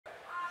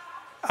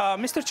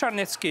Mr.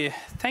 Czarnecki,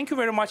 thank you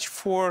very much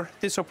for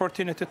this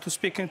opportunity to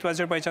speak to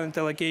Azerbaijani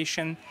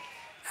delegation.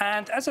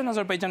 And as an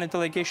Azerbaijani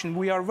delegation,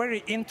 we are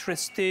very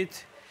interested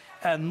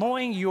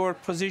knowing your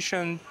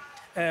position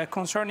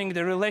concerning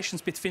the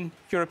relations between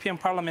European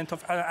Parliament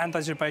and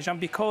Azerbaijan,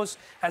 because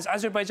as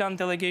Azerbaijan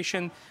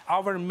delegation,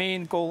 our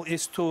main goal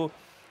is to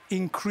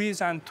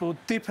increase and to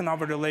deepen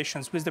our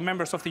relations with the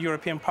members of the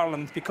European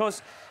Parliament,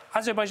 because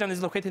Azerbaijan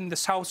is located in the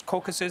South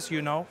Caucasus,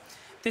 you know.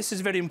 This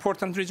is a very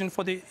important region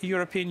for the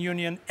European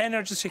Union.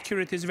 Energy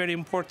security is very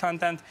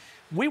important, and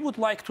we would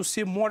like to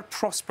see more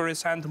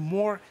prosperous and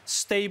more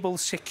stable,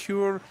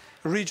 secure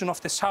region of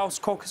the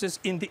South Caucasus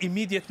in the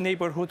immediate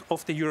neighborhood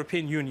of the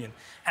European Union.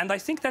 And I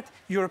think that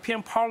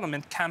European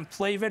Parliament can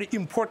play a very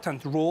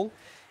important role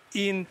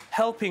in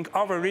helping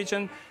our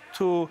region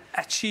to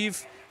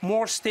achieve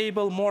more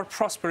stable, more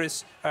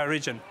prosperous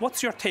region.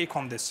 What's your take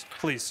on this,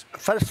 please?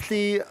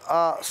 Firstly,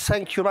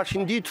 thank you much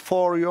indeed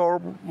for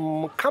your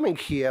coming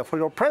here, for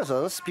your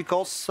presence,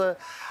 because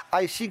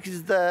I think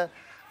it's a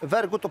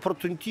very good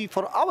opportunity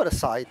for our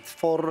side,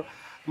 for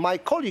my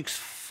colleagues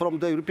from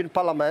the European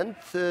Parliament,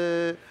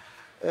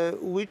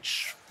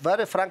 which,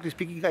 very frankly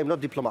speaking, I'm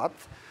not diplomat,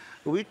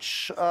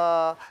 which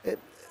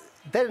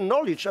their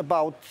knowledge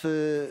about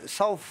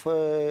South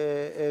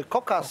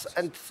Caucasus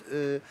and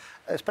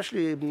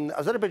especially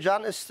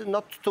Azerbaijan is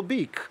not too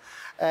big.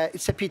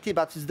 It's a pity,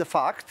 but it's the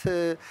fact.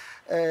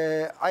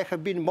 I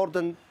have been more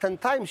than 10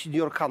 times in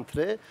your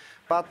country,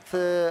 but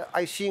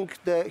I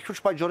think the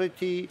huge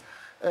majority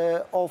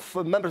of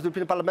members of the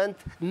European Parliament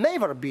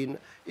never been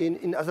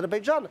in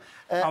Azerbaijan.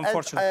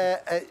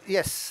 Unfortunately.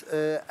 Yes,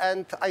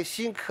 and I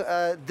think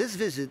this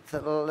visit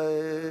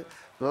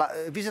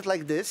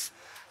like this,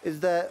 is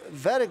the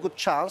very good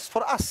chance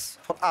for us,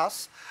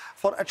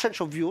 for a change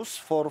of views,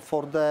 for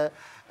the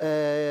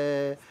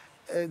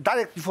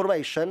direct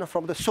information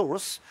from the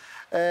source,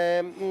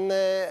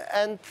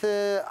 and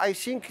I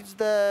think it's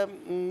the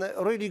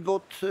really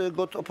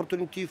good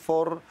opportunity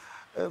for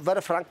a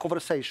very frank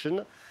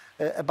conversation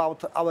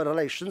about our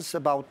relations,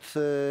 about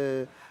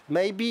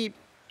maybe,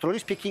 truly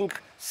speaking,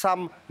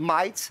 some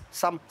myths,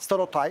 some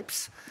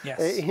stereotypes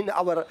in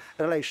our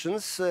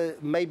relations,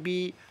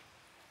 maybe.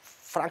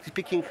 Frankly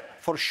speaking,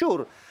 for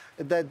sure,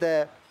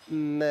 the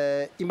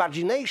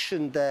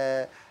imagination,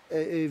 the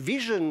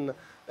vision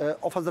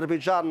of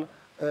Azerbaijan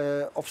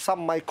of some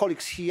of my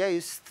colleagues here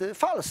is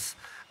false.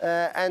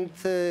 And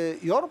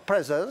your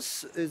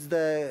presence is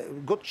the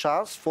good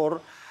chance for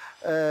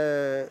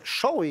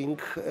showing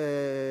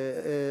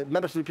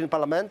members of the European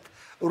Parliament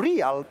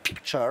real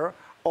picture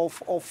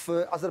of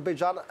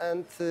Azerbaijan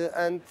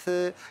and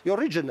your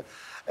region.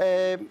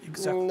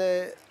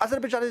 Exactly.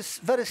 Azerbaijan is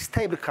a very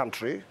stable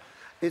country.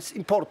 It's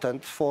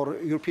important for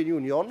European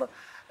Union.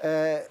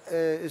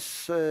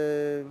 It's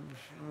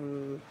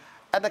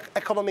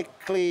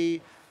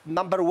economically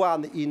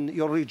 #1 in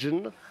your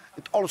region.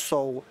 It's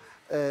also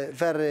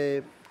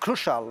very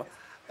crucial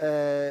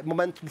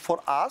momentum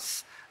for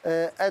us,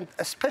 and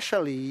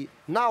especially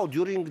now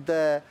during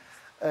the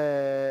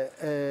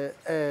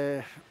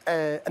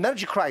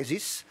energy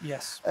crisis.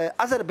 Yes.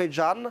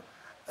 Azerbaijan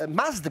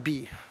must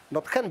be,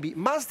 not can be,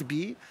 must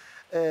be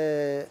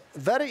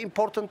very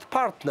important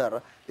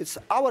partner. It's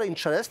our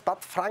interest,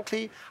 but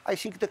frankly, I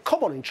think the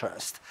common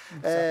interest.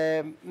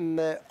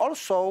 Exactly.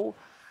 Also,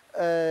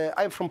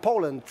 I'm from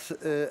Poland,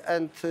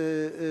 and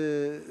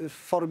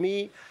for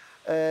me,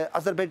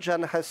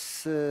 Azerbaijan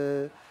has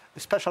a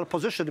special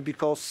position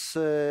because,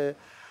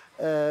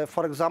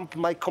 for example,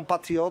 my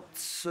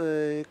compatriots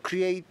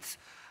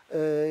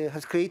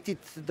has created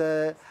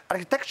the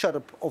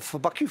architecture of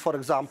Baku, for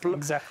example.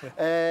 Exactly.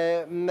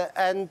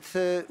 And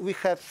we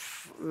have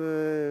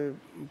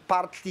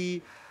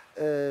partly,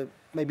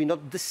 maybe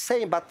not the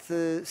same, but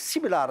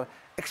similar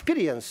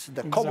experience,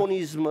 the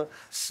communism,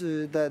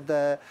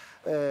 the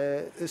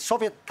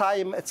Soviet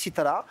time,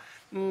 etc.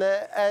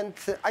 And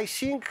I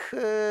think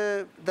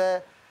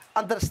the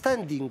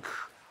understanding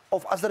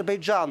of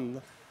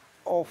Azerbaijan,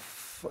 of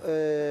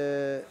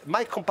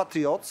my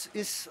compatriots,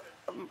 is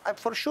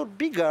for sure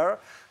bigger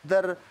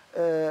than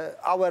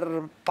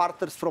our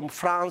partners from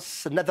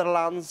France,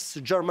 Netherlands,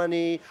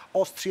 Germany,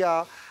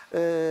 Austria,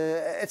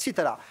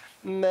 etc.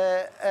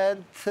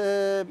 And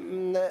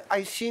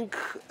I think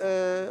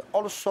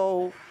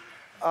also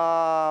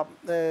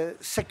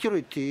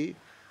security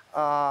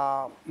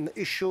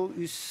issue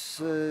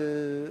is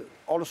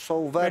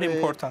also very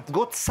important.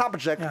 Good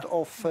subject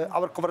of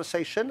our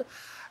conversation,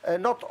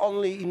 not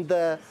only in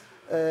the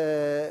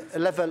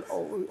level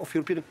of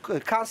European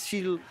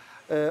Council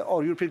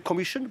or European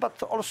Commission,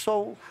 but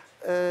also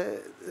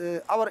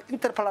our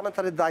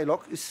interparliamentary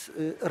dialogue is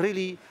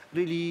really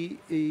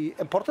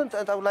important,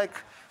 and I would like to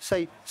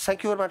say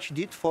thank you very much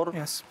indeed for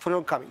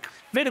your coming.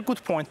 Very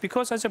good point,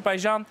 because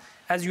Azerbaijan,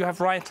 as you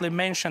have rightly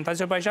mentioned,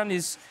 Azerbaijan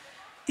is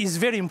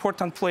very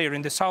important player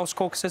in the South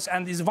Caucasus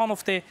and is one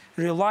of the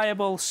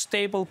reliable,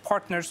 stable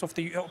partners of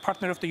the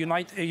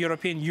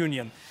European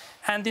Union.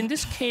 And in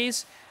this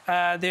case,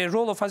 the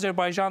role of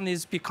Azerbaijan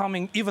is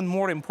becoming even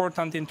more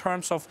important in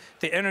terms of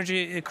the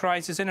energy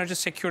crisis, energy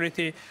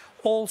security.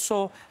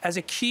 Also, as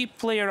a key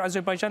player,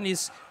 Azerbaijan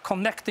is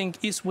connecting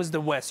East with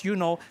the West. You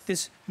know,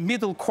 this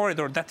middle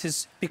corridor that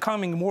is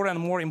becoming more and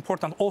more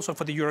important also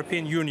for the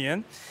European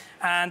Union.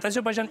 And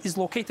Azerbaijan is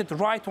located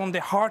right on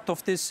the heart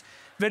of this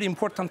very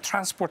important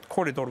transport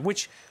corridor,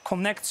 which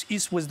connects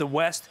East with the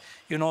West.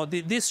 You know,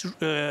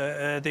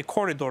 the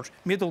corridor,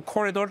 middle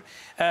corridor,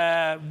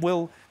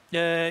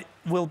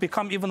 will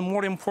become even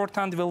more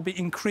important, will be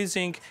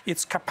increasing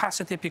its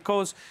capacity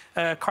because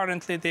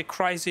currently the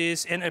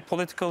crisis, and a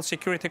political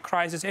security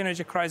crisis,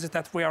 energy crisis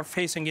that we are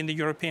facing in the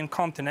European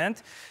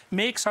continent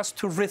makes us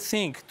to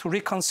rethink, to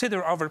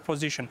reconsider our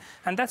position.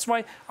 And that's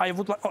why I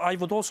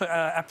would also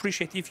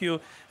appreciate if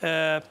you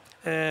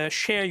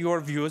share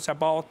your views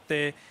about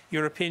the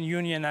European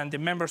Union and the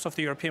members of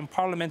the European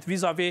Parliament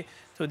vis-à-vis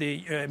to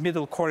the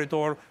middle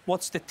corridor.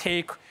 What's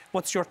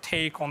your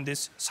take on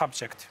this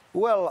subject?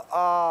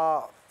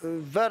 Well,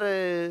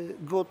 very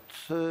good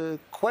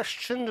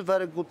question,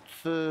 very good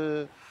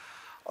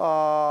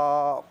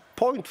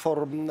point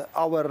for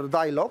our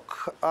dialogue.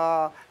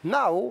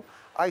 Now,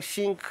 I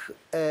think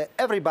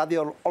everybody,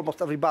 or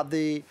almost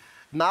everybody,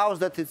 knows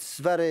that it's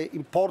very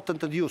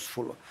important and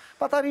useful.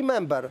 But I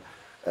remember,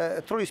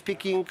 truly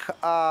speaking,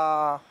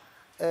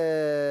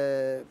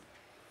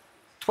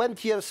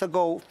 20 years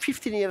ago,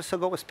 15 years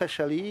ago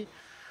especially,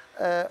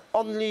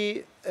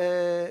 only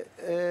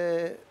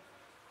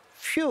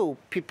few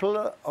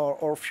people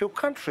or few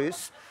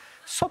countries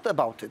thought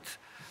about it.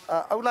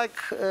 I would like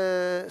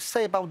to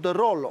say about the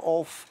role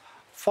of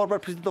former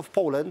President of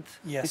Poland,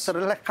 yes,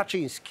 Mr. Lech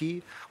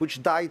Kaczyński,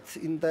 which died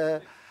in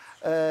the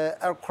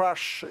air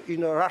crash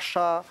in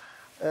Russia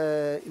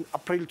in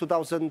April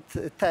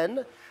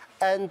 2010,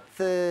 and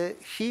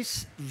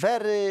his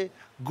very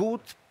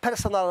good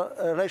personal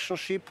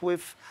relationship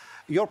with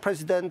your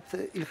president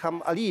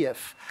Ilham Aliyev.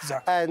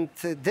 Exactly. And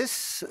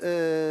this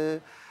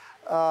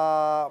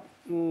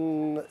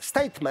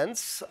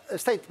statements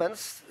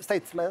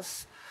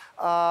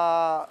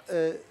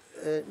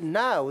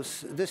now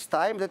this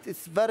time that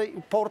it's very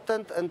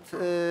important and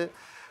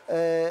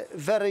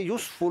very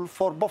useful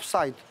for both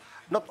sides,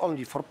 not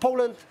only for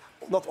Poland,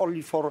 not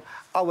only for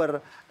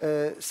our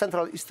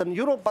Central Eastern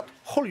Europe, but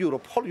whole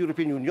Europe, whole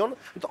European Union,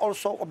 and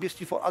also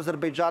obviously for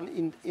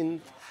Azerbaijan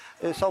in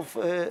South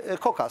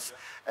Caucasus.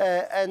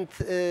 And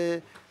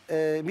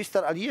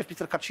Mr. Aliyev,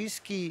 Mr.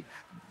 Kaczynski,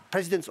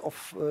 presidents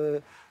of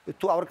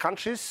to our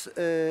countries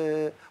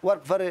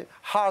work very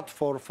hard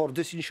for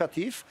this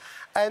initiative,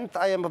 and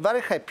I am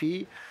very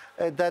happy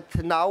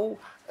that now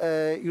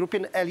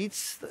European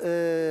elites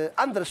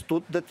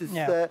understood that it's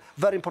a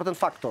very important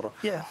factor.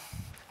 Yeah.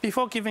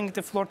 Before giving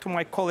the floor to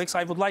my colleagues,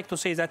 I would like to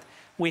say that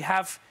we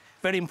have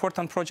very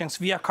important projects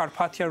via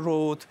Carpathia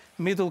Road,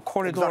 Middle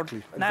Corridor,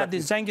 now the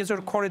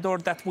Zengezur Corridor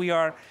that we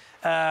are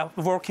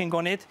working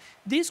on it.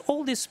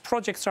 All these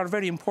projects are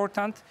very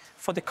important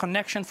for the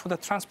connection, for the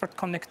transport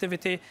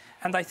connectivity,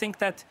 and I think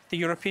that the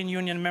European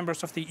Union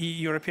members of the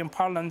European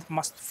Parliament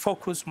must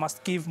focus,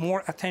 must give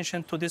more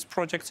attention to these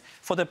projects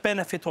for the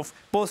benefit of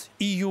both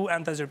EU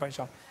and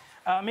Azerbaijan.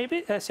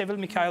 Maybe Sevil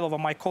Mikhailova,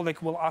 my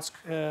colleague, will ask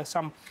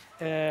some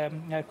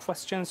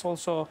questions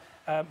also.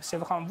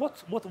 Sevil Khan,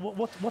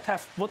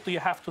 what do you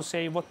have to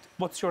say?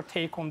 What's your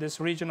take on this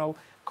regional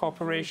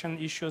cooperation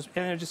issues,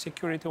 energy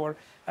security, or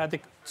the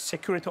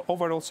security,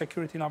 overall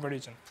security in our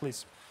region,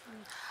 please?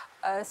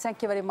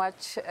 Thank you very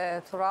much,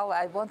 Tural.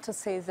 I want to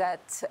say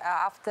that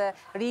after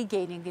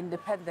regaining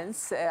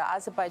independence,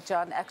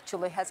 Azerbaijan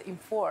actually has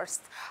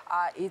enforced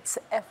its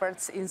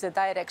efforts in the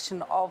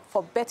direction of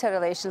for better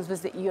relations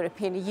with the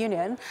European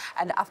Union.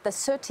 And after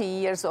 30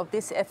 years of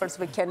these efforts,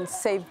 we can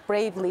say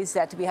bravely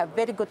that we have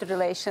very good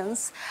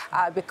relations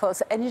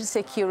because energy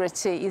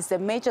security is the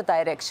major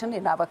direction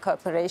in our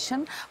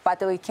cooperation.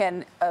 But we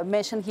can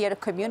mention here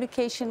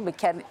communication, we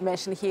can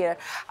mention here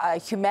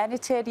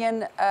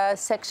humanitarian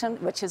section,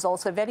 which is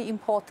also very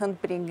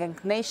important, bringing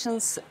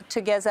nations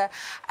together.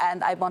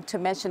 And I want to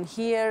mention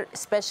here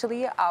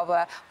especially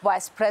our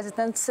Vice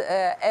President's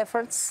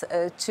efforts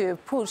to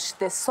push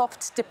the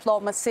soft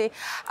diplomacy.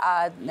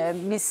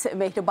 Ms.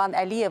 Mehriban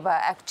Aliyeva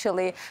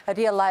actually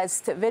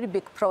realized very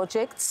big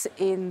projects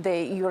in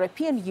the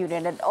European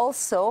Union, and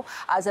also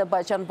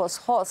Azerbaijan was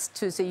host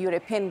to the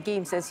European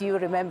Games, as you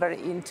remember,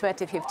 in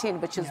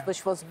 2015,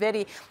 which was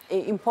very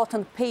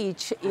important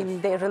page in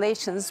the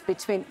relations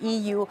between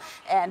EU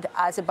and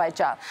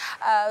Azerbaijan.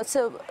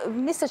 So,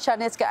 Mr.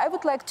 Czarnecki, I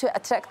would like to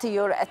attract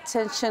your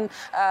attention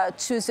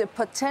to the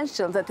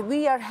potential that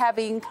we are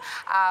having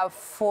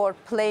for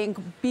playing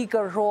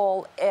bigger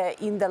role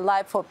in the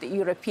life of the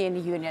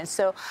European Union.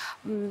 So,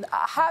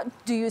 how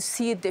do you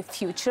see the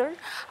future?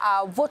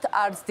 What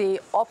are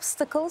the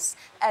obstacles,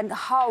 and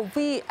how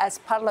we as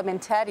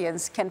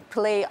parliamentarians can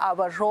play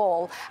our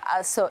role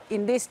so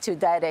in these two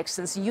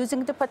directions,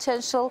 using the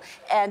potential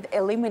and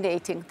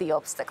eliminating the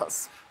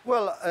obstacles?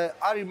 Well,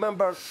 I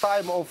remember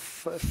time of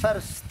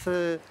first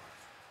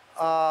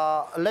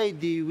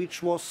lady,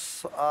 which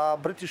was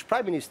British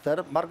Prime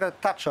Minister, Margaret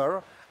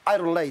Thatcher,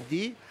 Iron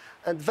Lady,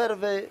 and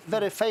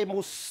very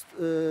famous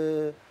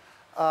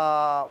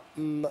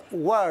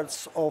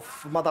words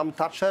of Madame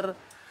Thatcher,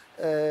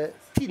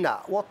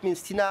 Tina. What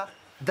means Tina?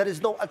 There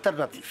is no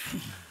alternative.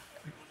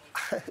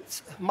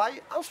 It's my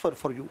answer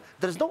for you.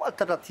 There is no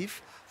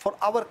alternative for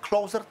our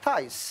closer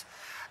ties.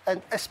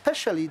 And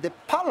especially the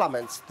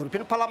parliaments, the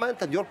European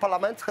Parliament and your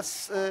parliament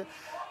has an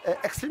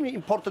extremely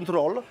important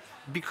role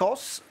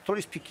because,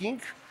 truly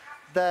speaking,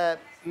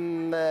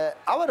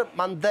 our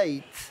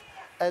mandate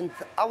and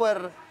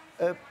our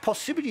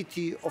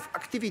possibility of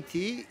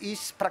activity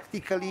is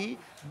practically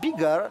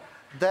bigger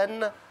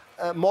than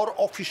more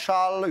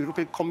official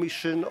European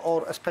Commission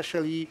or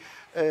especially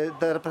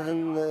the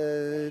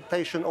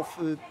representation of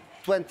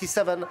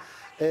 27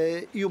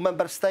 EU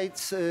member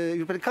states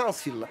European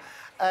Council.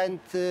 And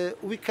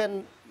we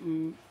can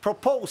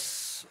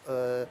propose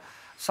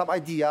some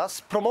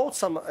ideas, promote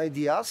some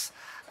ideas,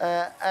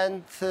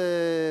 and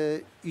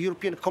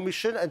European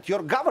Commission and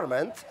your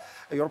government,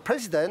 your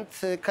president,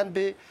 can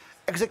be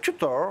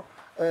executor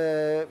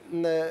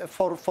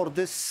for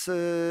this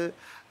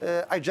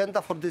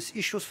agenda, for these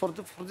issues, for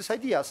these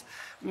ideas.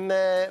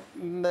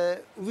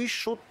 We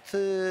should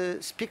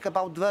speak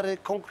about very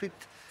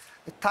concrete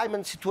time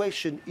and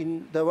situation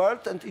in the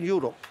world and in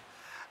Europe.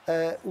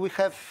 We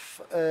have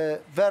a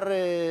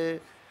very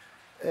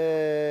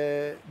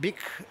big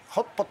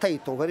hot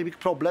potato, very big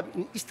problem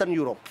in Eastern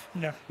Europe.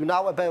 Yeah. You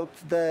know about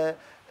the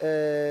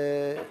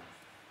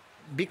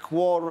big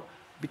war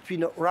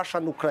between Russia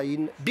and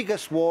Ukraine,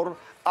 biggest war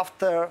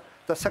after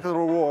the Second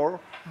World War.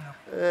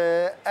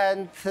 Yeah.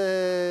 And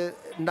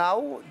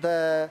now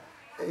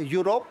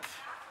Europe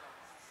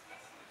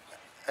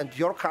and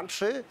your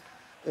country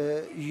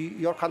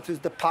is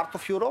the part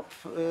of Europe,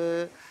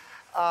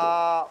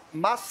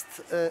 must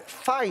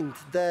find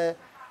the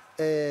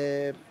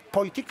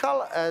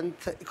political and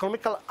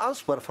economical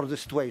answer for the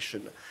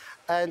situation.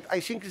 And I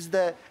think it's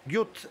the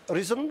good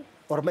reason,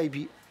 or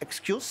maybe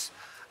excuse,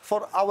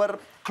 for our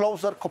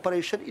closer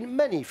cooperation in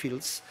many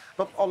fields,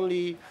 not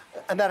only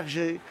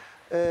energy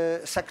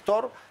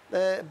sector,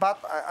 but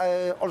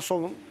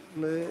also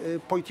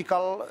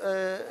political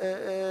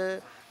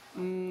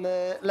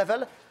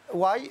level.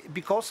 Why?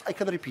 Because I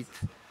can repeat,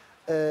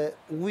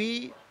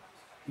 we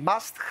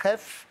must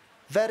have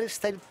very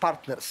stable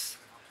partners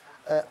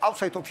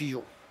outside of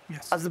EU.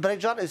 Yes.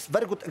 Azerbaijan is a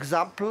very good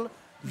example,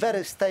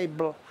 very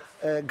stable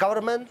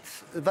government,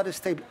 very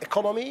stable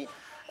economy,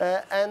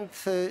 and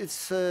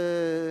it's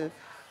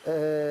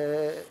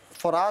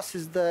for us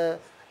is the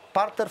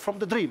partner from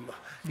the dream.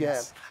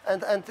 Yes. Yeah.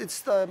 And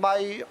it's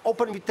my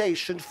open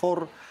invitation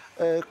for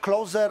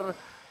closer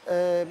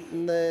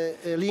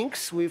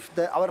links with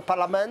our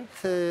parliament,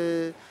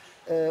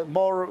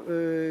 more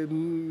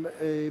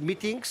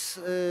meetings,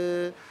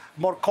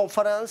 more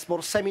conference,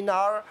 more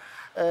seminar,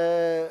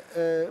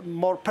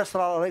 more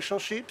personal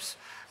relationships,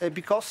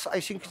 because I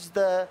think it's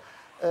the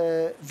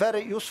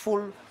very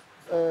useful,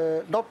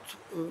 not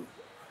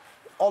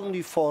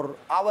only for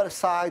our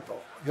side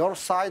or your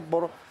side,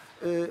 but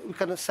we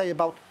can say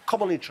about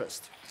common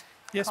interest.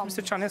 Yes,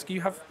 Mr. Czarnecki,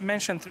 you have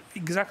mentioned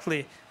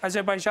exactly.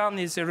 Azerbaijan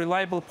is a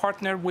reliable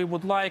partner. We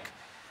would like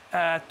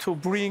to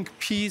bring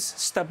peace,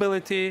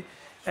 stability,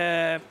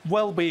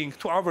 well-being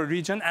to our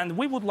region, and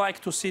we would like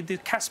to see the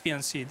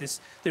Caspian Sea,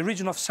 the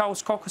region of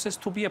South Caucasus,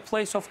 to be a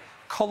place of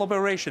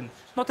collaboration,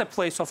 not a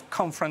place of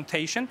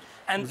confrontation.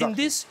 And exactly. In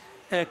this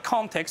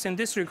context, in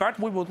this regard,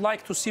 we would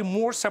like to see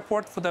more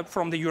support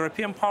from the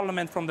European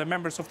Parliament, from the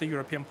members of the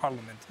European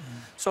Parliament.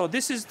 So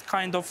this is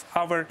kind of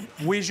our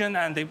vision,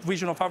 and the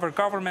vision of our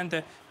government,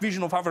 the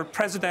vision of our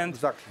president,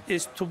 exactly.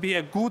 Is to be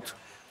a good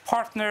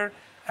partner,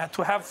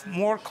 to have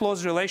more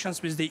close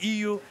relations with the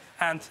EU.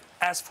 And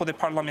as for the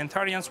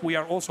parliamentarians, we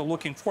are also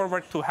looking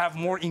forward to have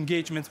more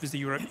engagement with the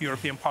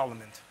European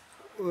Parliament.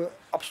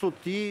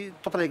 Absolutely,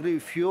 totally agree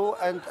with you.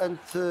 And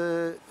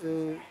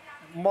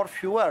more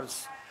few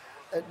words.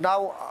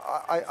 Now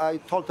I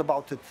talked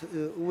about it.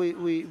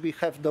 We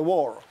have the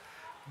war,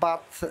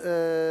 but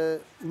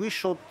we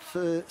should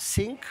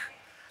think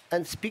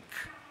and speak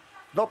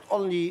not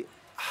only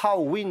how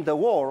win the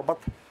war, but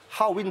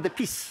how win the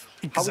peace.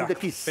 Exactly. How win the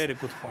peace. Very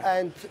good point.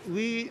 And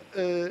we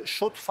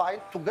should find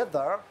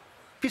together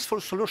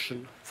peaceful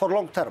solution for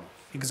long term.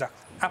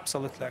 Exactly.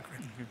 Absolutely agree.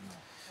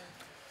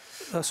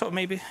 Mm-hmm. So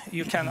maybe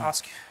you can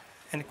ask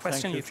any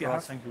question if you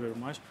have. Thank you very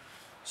much.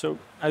 So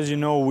as you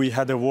know, we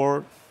had a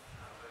war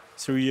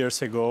 3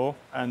 years ago,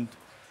 and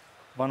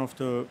one of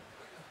the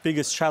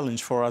biggest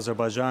challenge for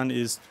Azerbaijan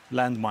is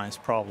landmines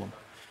problem.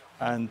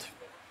 And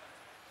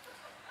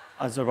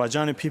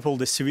Azerbaijani people,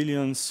 the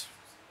civilians,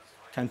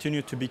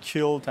 continue to be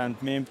killed and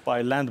maimed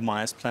by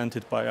landmines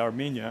planted by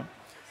Armenia.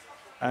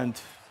 And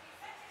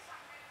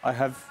I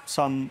have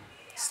some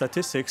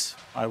statistics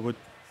I would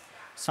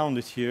sound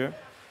it here.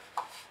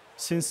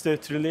 Since the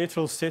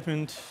trilateral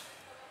statement,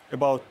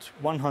 about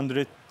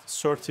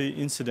 130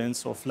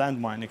 incidents of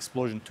landmine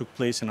explosion took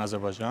place in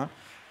Azerbaijan,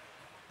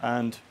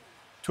 and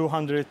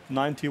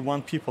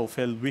 291 people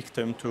fell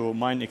victim to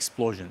mine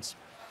explosions.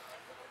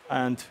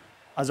 And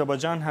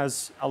Azerbaijan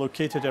has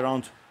allocated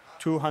around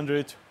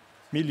 200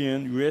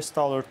 million US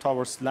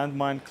towards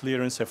landmine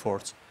clearance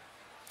efforts.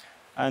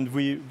 And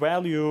we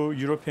value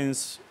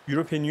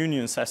European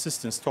Union's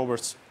assistance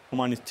towards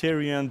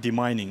humanitarian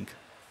demining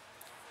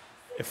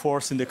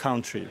efforts in the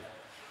country.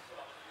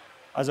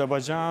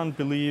 Azerbaijan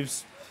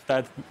believes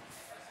that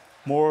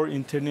more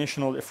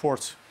international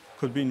efforts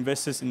could be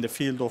invested in the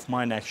field of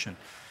mine action.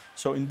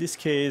 So in this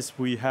case,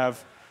 we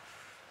have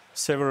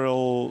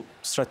several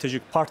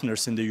strategic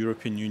partners in the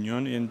European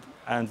Union,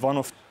 and one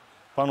of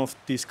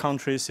these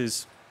countries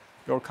is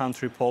your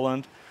country,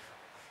 Poland.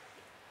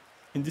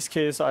 In this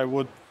case, I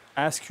would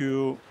ask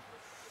you,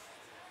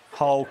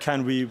 how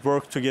can we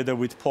work together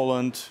with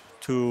Poland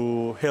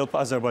to help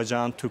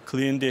Azerbaijan to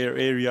clean their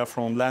area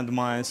from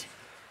landmines?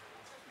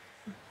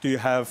 Do you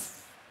have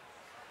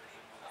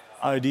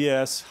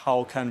ideas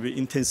how can we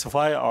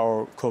intensify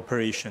our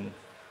cooperation?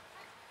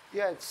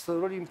 Yeah, it's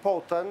really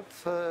important.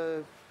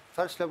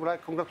 Firstly, I would like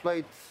to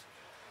congratulate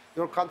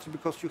your country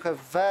because you have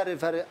very,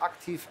 very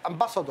active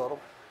ambassador.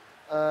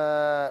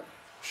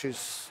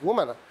 She's a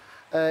woman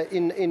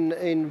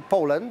in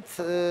Poland.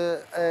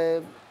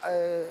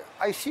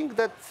 I think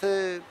that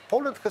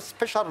Poland has a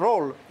special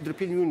role in the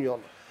European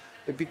Union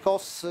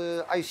because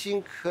I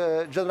think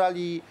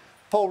generally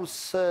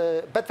Poles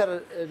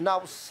better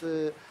know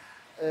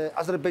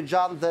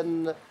Azerbaijan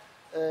than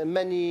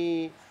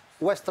many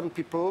Western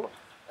people.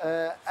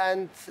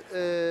 And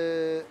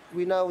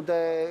we know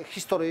the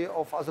history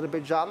of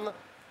Azerbaijan,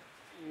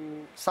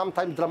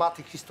 sometimes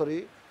dramatic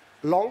history,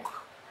 long,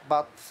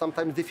 but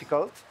sometimes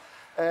difficult.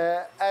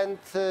 And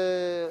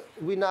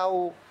we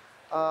know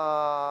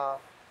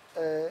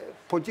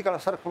political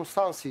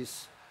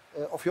circumstances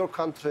of your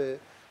country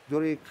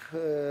during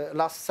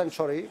last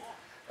century.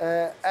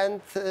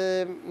 And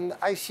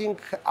I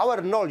think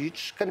our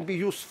knowledge can be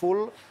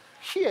useful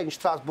here in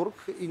Strasbourg,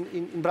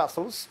 in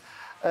Brussels,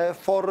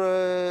 for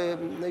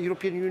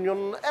European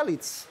Union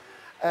elites.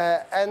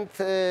 I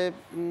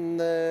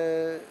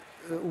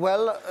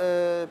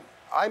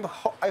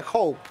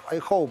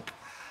hope,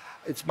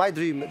 it's my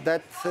dream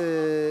that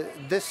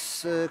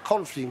this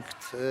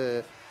conflict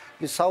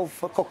in South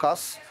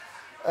Caucasus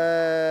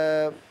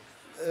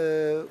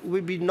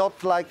will be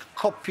not like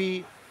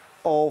copy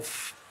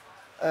of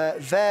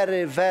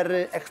very,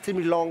 very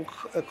extremely long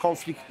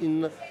conflict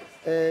in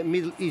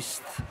Middle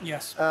East.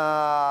 Yes.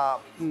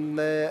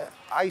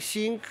 I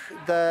think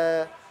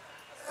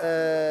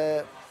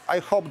I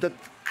hope that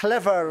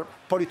clever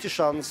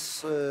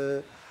politicians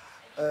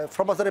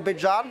from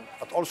Azerbaijan,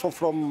 but also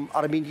from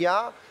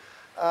Armenia,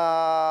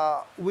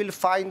 will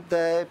find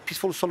the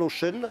peaceful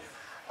solution.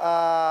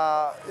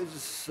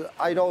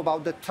 I know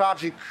about the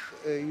tragic,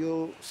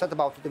 you said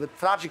about the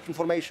tragic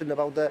information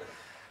about that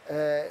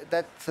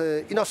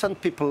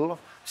innocent people,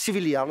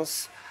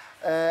 civilians,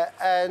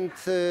 and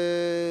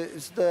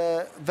it's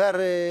the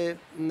very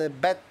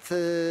bad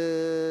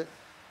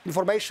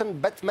information,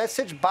 bad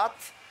message, but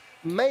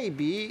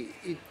maybe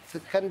it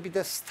can be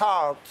the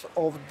start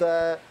of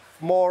the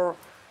more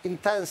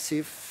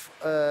intensive,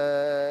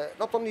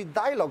 not only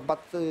dialogue,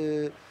 but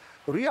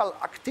real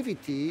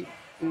activity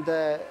in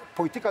the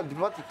political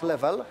diplomatic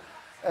level.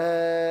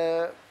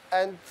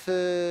 And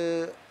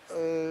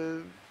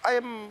I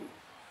am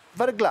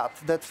very glad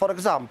that, for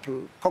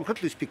example,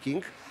 concretely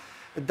speaking,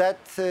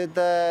 that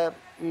the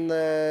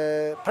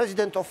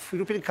President of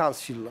European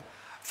Council,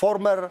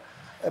 former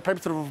Prime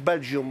Minister of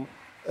Belgium,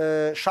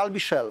 Charles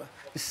Michel,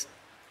 is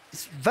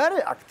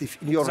very active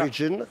in your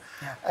region,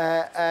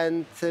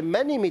 and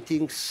many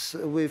meetings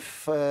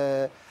with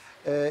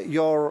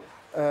your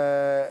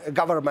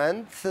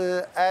government,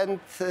 and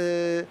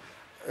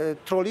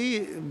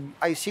truly,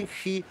 I think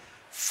he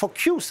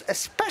focused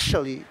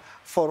especially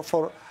for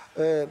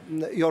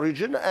your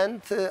region,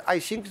 and I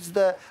think it's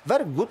the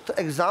very good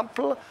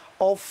example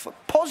of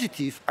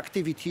positive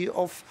activity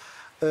of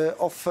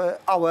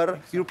our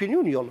European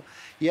Union.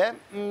 Yeah.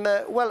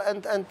 Well,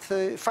 and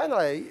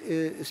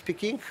finally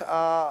speaking,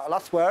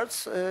 last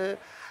words.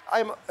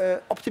 I'm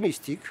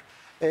optimistic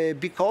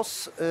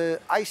because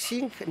I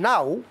think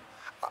now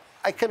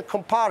I can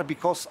compare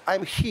because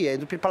I'm here in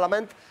the European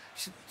Parliament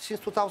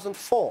since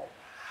 2004,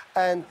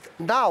 and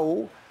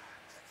now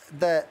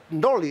the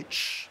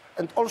knowledge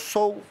and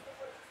also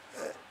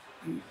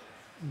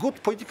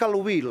good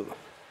political will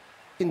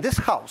in this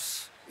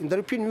House, in the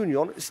European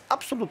Union, is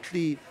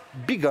absolutely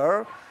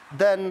bigger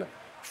than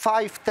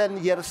 5,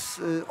 10 years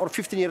or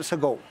 15 years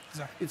ago.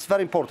 Exactly. It's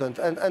very important.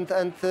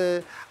 And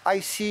I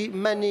see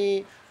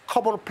many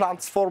common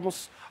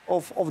platforms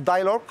of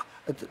dialogue,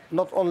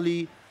 not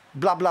only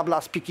blah, blah,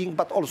 blah speaking,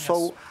 but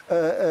also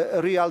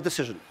a real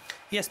decision.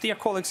 Yes, dear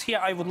colleagues,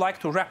 here I would like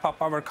to wrap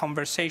up our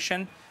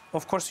conversation.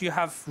 Of course, you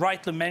have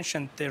rightly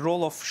mentioned the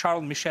role of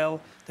Charles Michel,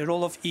 the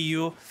role of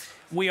EU.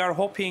 We are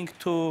hoping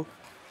to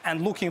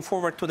and looking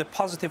forward to the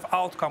positive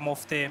outcome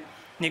of the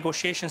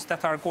negotiations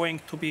that are going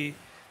to be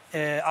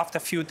after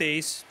a few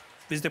days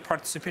with the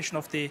participation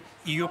of the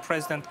EU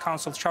President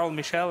Council, Charles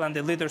Michel, and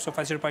the leaders of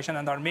Azerbaijan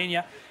and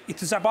Armenia.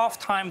 It is about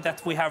time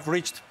that we have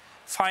reached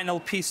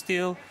final peace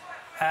deal.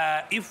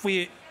 If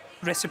we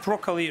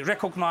reciprocally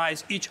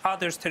recognize each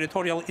other's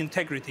territorial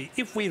integrity.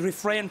 If we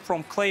refrain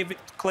from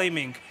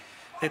claiming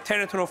the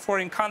territory of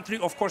foreign country,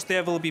 of course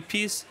there will be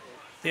peace,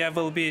 there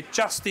will be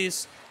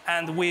justice,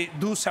 and we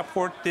do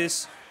support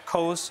this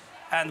cause,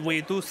 and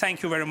we do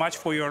thank you very much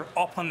for your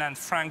open and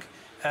frank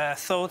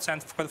thoughts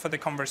and for the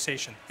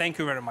conversation. Thank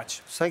you very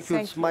much. Thank you.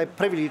 It's my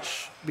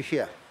privilege to be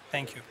here.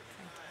 Thank you.